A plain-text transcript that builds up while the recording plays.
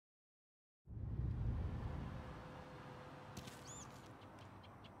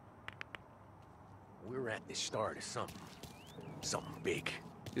We're at the start of something. Something big.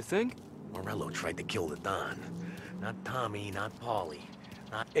 You think? Morello tried to kill the Don. Not Tommy, not Paulie,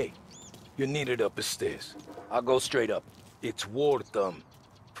 not... Hey, you're needed up the stairs. I'll go straight up. It's war time.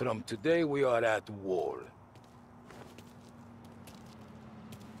 From today, we are at war.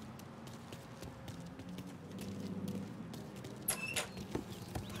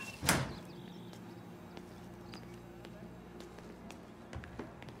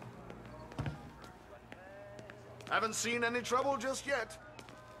 Haven't seen any trouble just yet.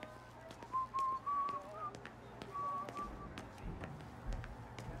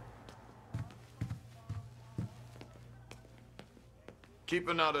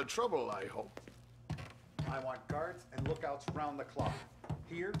 Keeping out of trouble, I hope. I want guards and lookouts round the clock.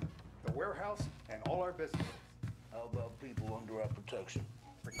 Here, the warehouse, and all our businesses. How about people under our protection?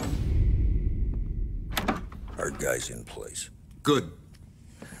 Our guy's in place. Good.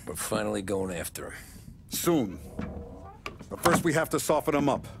 We're finally going after him. Soon. But first we have to soften him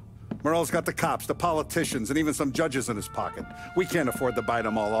up. Morello's got the cops, the politicians, and even some judges in his pocket. We can't afford to bite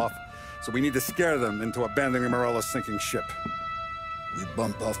them all off, so we need to scare them into abandoning Morello's sinking ship. We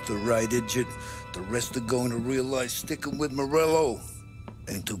bump off the right idiot, the rest are going to realize sticking with Morello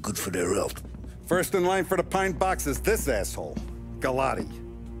ain't too good for their health. First in line for the pine box is this asshole, Galati.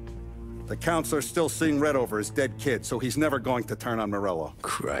 The counselor's still seeing red over his dead kid, so he's never going to turn on Morello.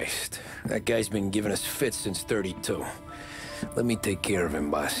 Christ. That guy's been giving us fits since 32. Let me take care of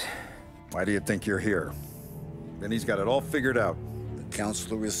him, boss. Why do you think you're here? Then he's got it all figured out. The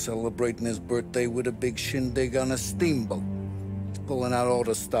counselor is celebrating his birthday with a big shindig on a steamboat. He's pulling out all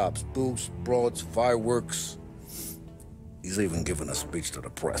the stops, booze, broads, fireworks. He's even giving a speech to the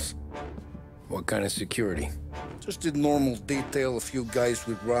press. What kind of security? Just did normal detail, a few guys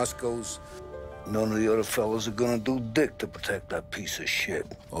with Roscoe's. None of the other fellas are gonna do dick to protect that piece of shit.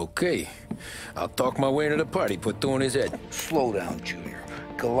 Okay. I'll talk my way into the party, put two in his head. Slow down, Junior.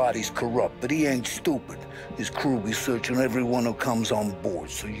 Galati's corrupt, but he ain't stupid. His crew be searching everyone who comes on board,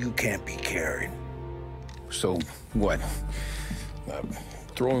 so you can't be carried. So, what?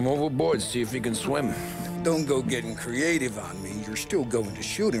 Throw him overboard, see if he can swim. Don't go getting creative on me. You're still going to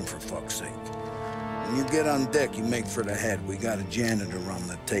shoot him, for fuck's sake. When you get on deck, you make for the head. We got a janitor on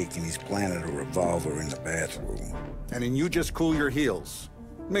the take, and he's planted a revolver in the bathroom. And then you just cool your heels.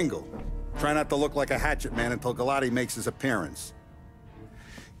 Mingle. Try not to look like a hatchet man until Galati makes his appearance.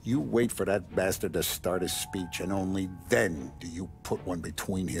 You wait for that bastard to start his speech, and only then do you put one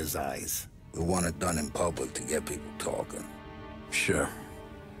between his eyes. We want it done in public to get people talking. Sure.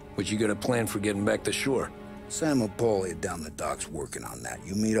 But you got a plan for getting back to shore? Sam and Paulie down the docks working on that.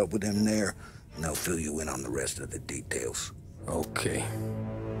 You meet up with him there, and they'll fill you in on the rest of the details. Okay.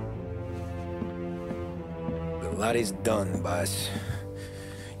 Galati's done, boss.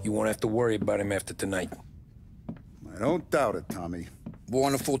 You won't have to worry about him after tonight. I don't doubt it, Tommy.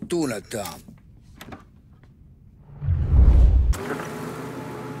 Buona fortuna, Tom.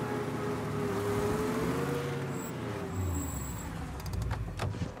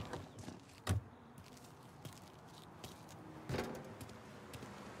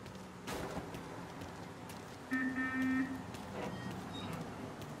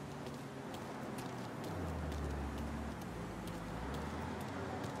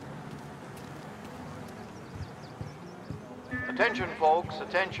 Attention, folks,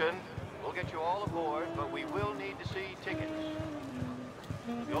 attention. We'll get you all aboard, but we will need to see tickets.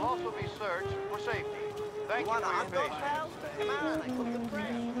 You'll also be searched for safety. Thank you for your patience. Come on, I cooked the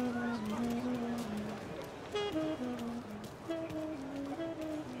crab.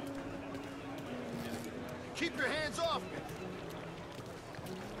 Keep your hands off me!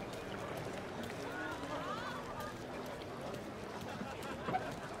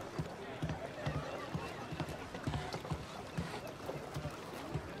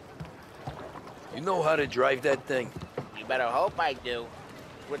 You know how to drive that thing? You better hope I do.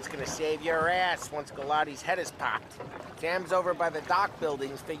 What's gonna save your ass once Galati's head is popped? Sam's over by the dock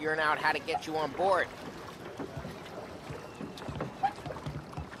buildings figuring out how to get you on board.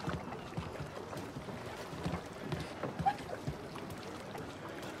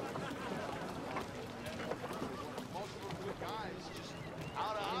 Most of the guys just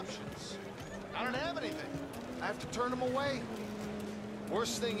out of options. I don't have anything. I have to turn them away.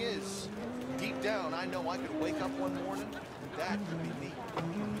 Worst thing is, deep down, I know I could wake up one morning, and that could be me.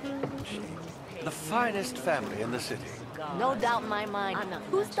 The finest family in the city. No doubt in my mind.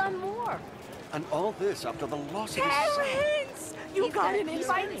 Who's done more? And all this after the loss of his son. Parents! You got an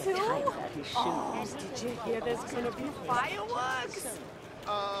invite too? Oh, did you hear there's gonna be fireworks?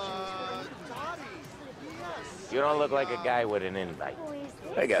 Dottie, yes. You don't look like a guy with an invite.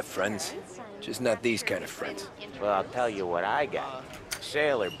 I got friends, just not these kind of friends. Well, I'll tell you what I got.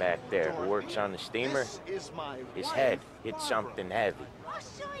 Sailor back there who works on the steamer. His head hit something heavy.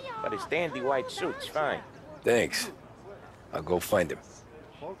 But his dandy white suit's fine. Thanks. I'll go find him.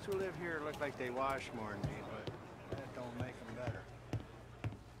 Folks who live here look like they wash more than me, but that don't make them better.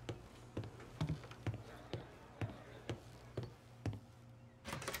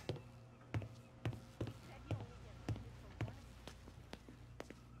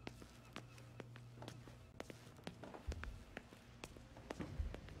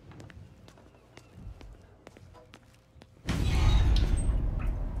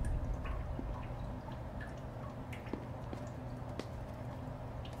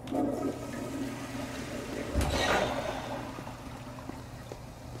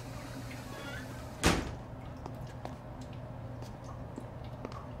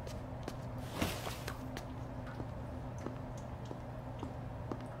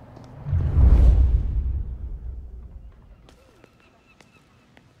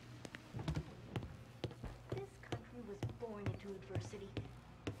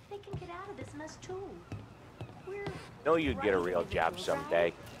 Know you'd get a real job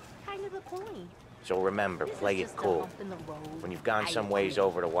someday. Kind of the point. So remember, play it cool. When you've gone some ways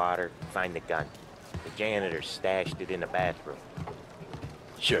over the water, find the gun. The janitor stashed it in the bathroom.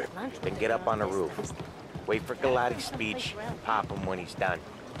 Sure. Then get up on the roof. Wait for Galati's speech, pop him when he's done.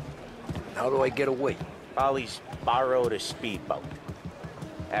 How do I get away? Polly's borrowed a speedboat.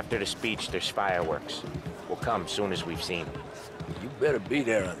 After the speech, there's fireworks. We'll come soon as we've seen him. You better be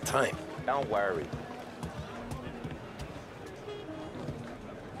there on time. Don't worry.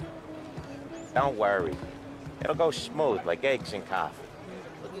 Don't worry. It'll go smooth like eggs and coffee.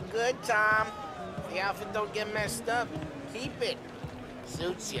 Looking good, Tom. The outfit don't get messed up. Keep it.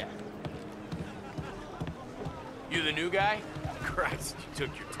 Suits you. You the new guy? Christ, you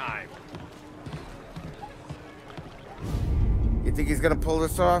took your time. You think he's gonna pull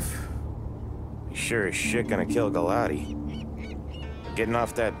this off? He's sure as shit gonna kill Galati. Getting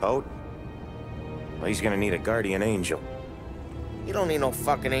off that boat? Well, he's gonna need a guardian angel. You don't need no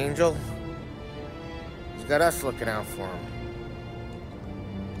fucking angel. He's got us looking out for him.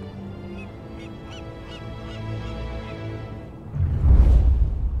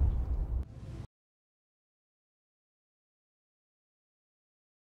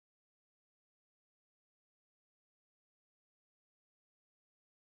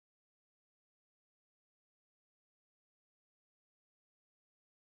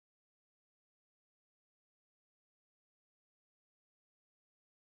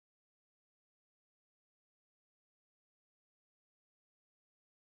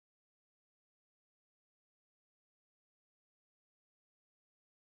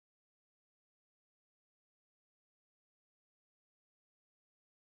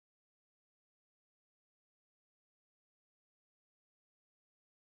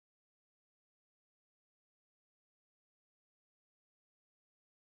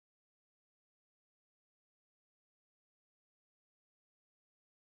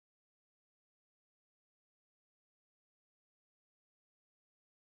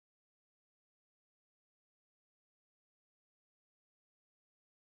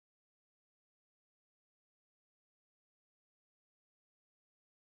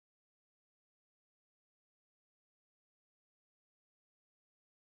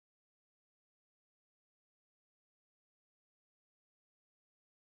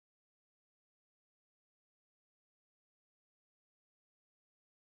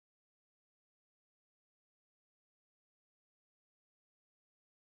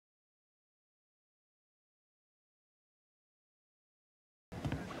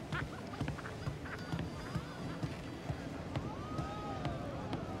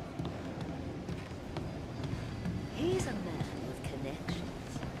 He's a man with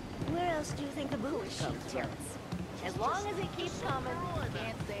connections. Where else do you think the booze comes from? As long as it keeps coming,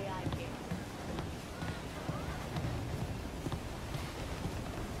 can't say I can't.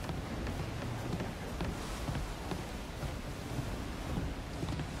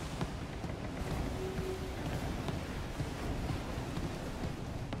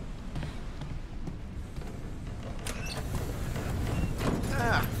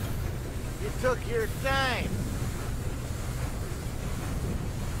 Ah, you took your time.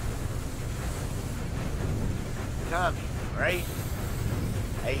 Tommy, right?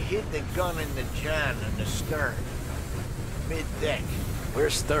 I hid the gun in the john on the stern. Mid-deck.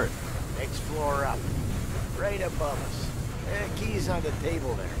 Where's stern? Next floor up. Right above us. Key's on the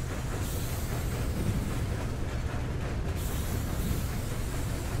table there.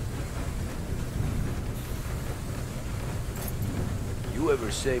 you ever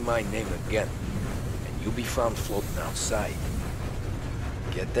say my name again, and you'll be found floating outside.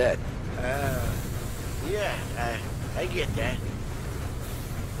 Get that? Yeah, I get that.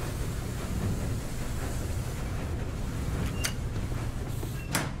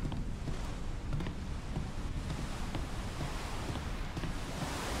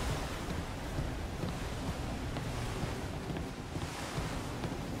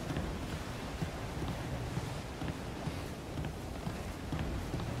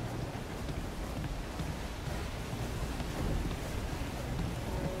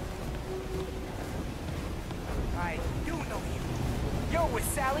 I do know you. You're with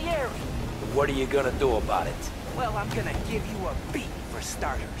Salieri. What are you gonna do about it? Well, I'm gonna give you a beat for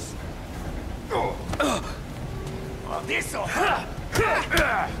starters. This'll hurt.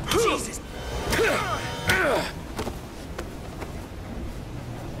 Jesus.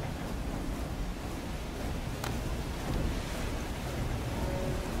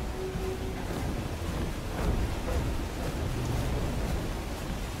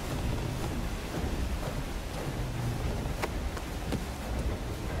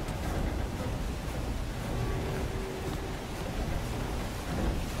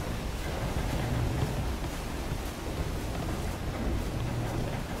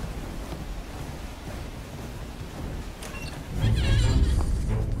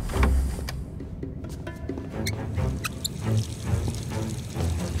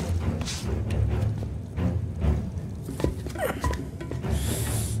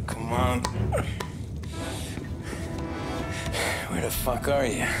 Come on. Where the fuck are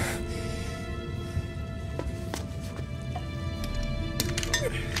you?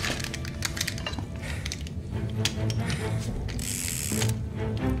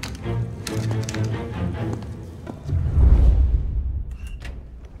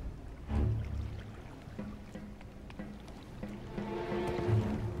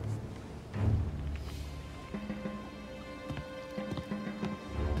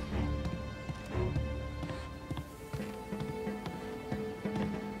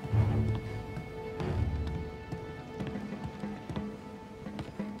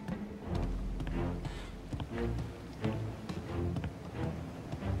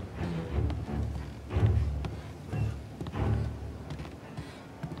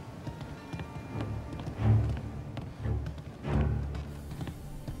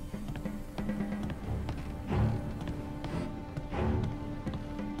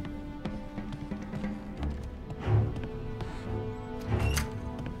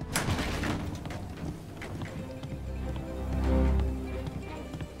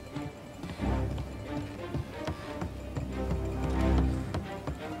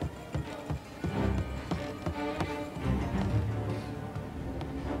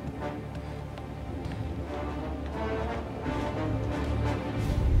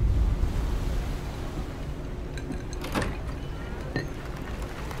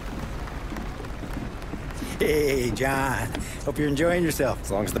 Hey, John. Hope you're enjoying yourself. As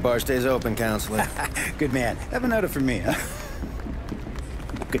long as the bar stays open, counselor. Good man. Have another for me, huh?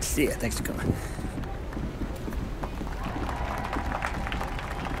 Good to see you. Thanks for coming.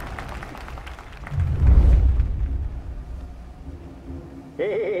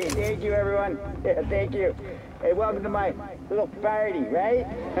 Hey, thank you, everyone. Yeah, thank you. Hey, welcome to my little party, right?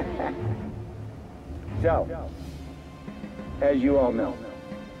 So, as you all know,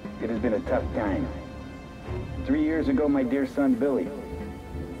 it has been a tough time. 3 years ago, my dear son Billy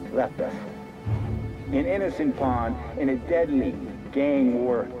left us. An innocent pawn in a deadly gang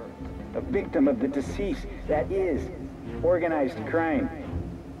war. A victim of the deceased, that is, organized crime.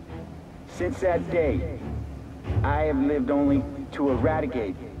 Since that day, I have lived only to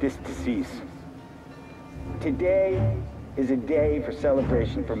eradicate this disease. Today is a day for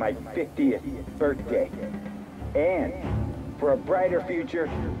celebration for my 50th birthday. And for a brighter future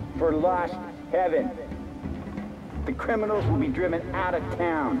for lost heaven. The criminals will be driven out of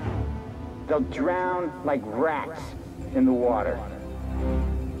town. They'll drown like rats in the water.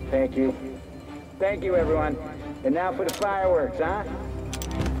 Thank you. Thank you, everyone. And now for the fireworks, huh?